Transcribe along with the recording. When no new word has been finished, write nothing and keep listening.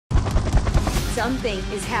Something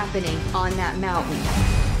is happening on that mountain.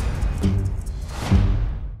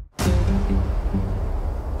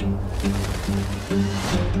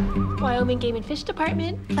 Wyoming Game and Fish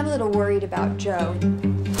Department. I'm a little worried about Joe.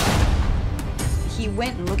 He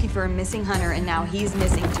went looking for a missing hunter, and now he's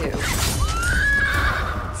missing too.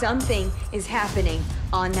 Something is happening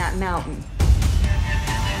on that mountain.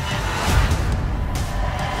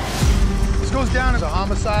 This goes down as a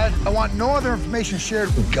homicide. I want no other information shared.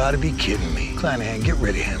 You've got to be kidding me. Clanahan, get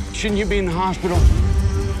rid of him. Shouldn't you be in the hospital?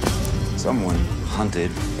 Someone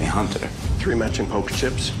hunted a hunter. 3 matching poker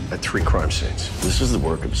chips at 3 crime scenes. This is the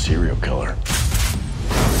work of a serial killer.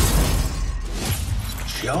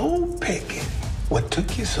 Joe Pickett, what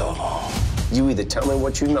took you so long? You either tell me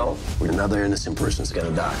what you know, or another innocent person's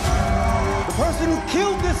gonna die. The person who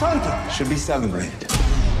killed this hunter Should be celebrated.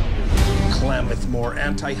 Klamath Moore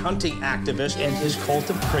anti-hunting activist and his cult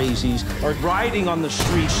of crazies are riding on the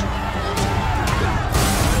streets.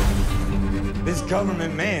 This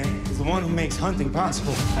government man is the one who makes hunting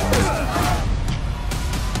possible.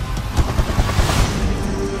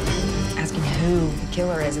 Asking who the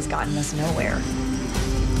killer is has gotten us nowhere.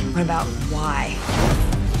 What about why?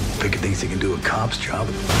 Pickett thinks he can do a cop's job.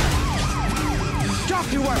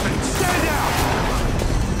 Drop your weapons! Stand down!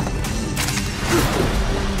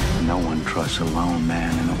 No one trusts a lone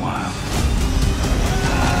man in the wild.